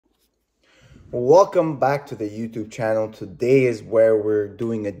Welcome back to the YouTube channel. Today is where we're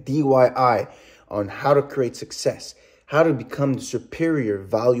doing a DIY on how to create success, how to become the superior,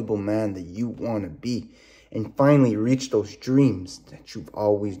 valuable man that you want to be, and finally reach those dreams that you've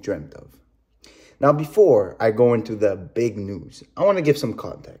always dreamt of. Now, before I go into the big news, I want to give some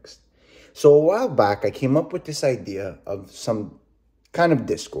context. So a while back, I came up with this idea of some kind of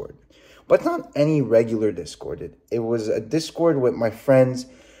Discord, but not any regular Discord. It was a Discord with my friends,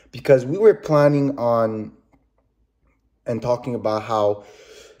 because we were planning on and talking about how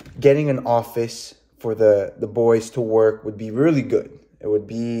getting an office for the boys to work would be really good. It would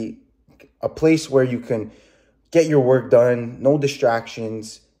be a place where you can get your work done, no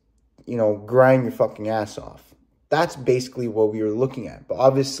distractions, grind your fucking ass off. That's basically what we were looking at. But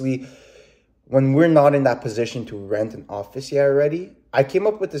obviously, when we're not in that position to rent an office yet already, I came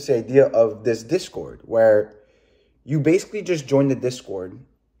up with this idea of this Discord where you basically just join the Discord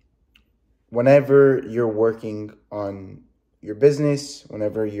whenever you're working on your business,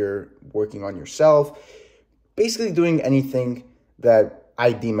 whenever you're working on yourself, basically doing anything that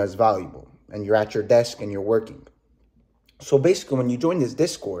I deem as valuable, and you're at your desk and you're working. So basically, when you join this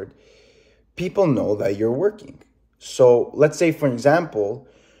Discord, people know that you're working. So let's say, for example,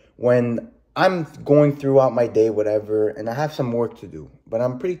 when I'm going throughout my day, whatever, and I have some work to do, but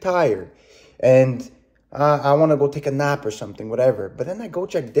I'm pretty tired, and I want to go take a nap or something, whatever. But then I go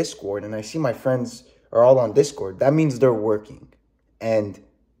check Discord and I see my friends are all on Discord. That means they're working and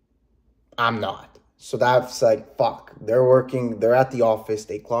I'm not. So that's like, fuck, they're working. They're at the office.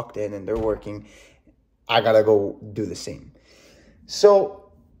 They clocked in and they're working. I got to go do the same.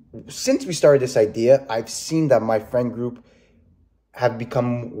 So since we started this idea, I've seen that my friend group have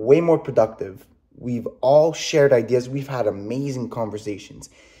become way more productive. We've all shared ideas. We've had amazing conversations.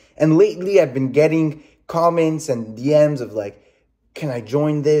 And lately I've been getting comments and DMs of like, can I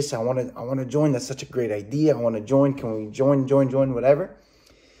join this? I want to join. That's such a great idea. I want to join. Can we join, whatever?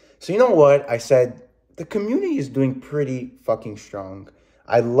 So you know what? I said, the community is doing pretty fucking strong.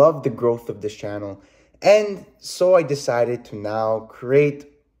 I love the growth of this channel. And so I decided to now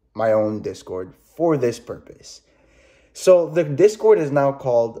create my own Discord for this purpose. So the Discord is now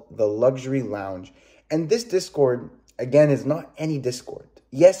called the Luxury Lounge. And this Discord, again, is not any Discord.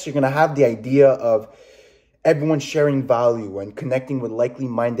 Yes, you're going to have the idea of everyone sharing value and connecting with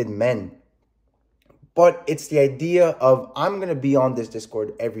likely-minded men. But it's the idea of I'm going to be on this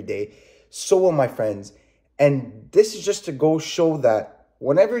Discord every day. So will my friends. And this is just to go show that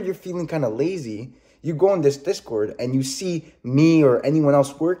whenever you're feeling kind of lazy, you go on this Discord and you see me or anyone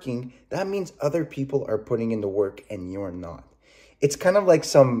else working. That means other people are putting in the work and you're not. It's kind of like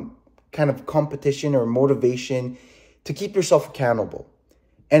some kind of competition or motivation to keep yourself accountable.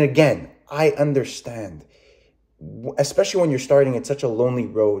 And again, I understand, especially when you're starting at such a lonely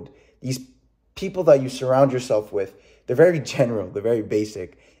road, these people that you surround yourself with, they're very general, they're very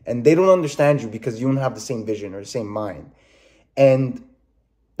basic, and they don't understand you because you don't have the same vision or the same mind. And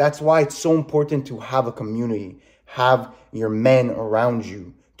that's why it's so important to have a community, have your men around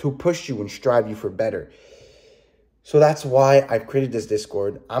you to push you and strive you for better. So that's why I've created this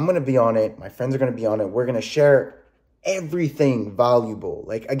Discord. I'm going to be on it. My friends are going to be on it. We're going to share everything valuable.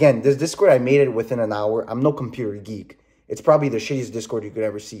 Like, again, this Discord, I made it within an hour. I'm no computer geek. It's probably the shittiest Discord you could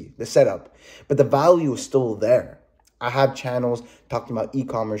ever see, the setup. But the value is still there. I have channels talking about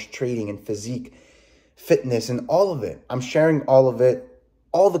e-commerce, trading, and physique, fitness, and all of it. I'm sharing all of it.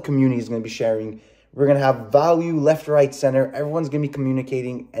 All the community is going to be sharing. We're going to have value left, right, center. Everyone's going to be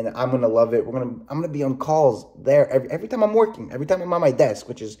communicating, and I'm going to love it. I'm going to be on calls there every time I'm working, every time I'm on my desk,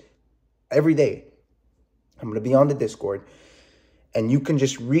 which is every day. I'm going to be on the Discord, and you can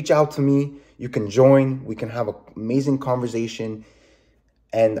just reach out to me. You can join. We can have an amazing conversation.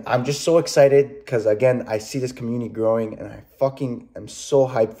 And I'm just so excited because, again, I see this community growing, and I fucking am so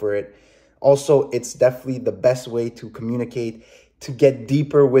hyped for it. Also, it's definitely the best way to communicate, to get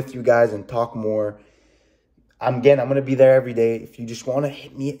deeper with you guys and talk more. I'm going to be there every day. If you just want to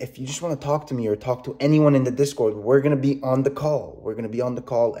hit me, if you just want to talk to me or talk to anyone in the Discord, we're going to be on the call. We're going to be on the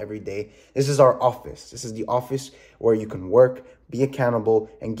call every day. This is our office. This is the office where you can work, be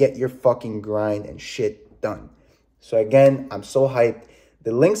accountable, and get your fucking grind and shit done. So again, I'm so hyped.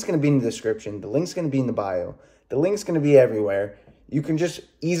 The link's going to be in the description. The link's going to be in the bio. The link's going to be everywhere. You can just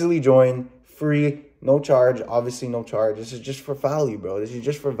easily join, free, no charge. Obviously, no charge. This is just for value, bro. This is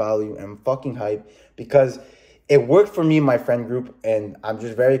just for value. And I'm fucking hyped because it worked for me and my friend group, and I'm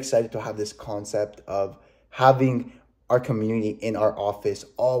just very excited to have this concept of having our community in our office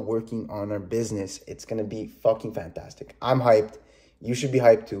all working on our business. It's going to be fucking fantastic. I'm hyped. You should be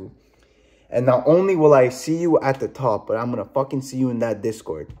hyped too. And not only will I see you at the top, but I'm going to fucking see you in that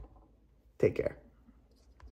Discord. Take care.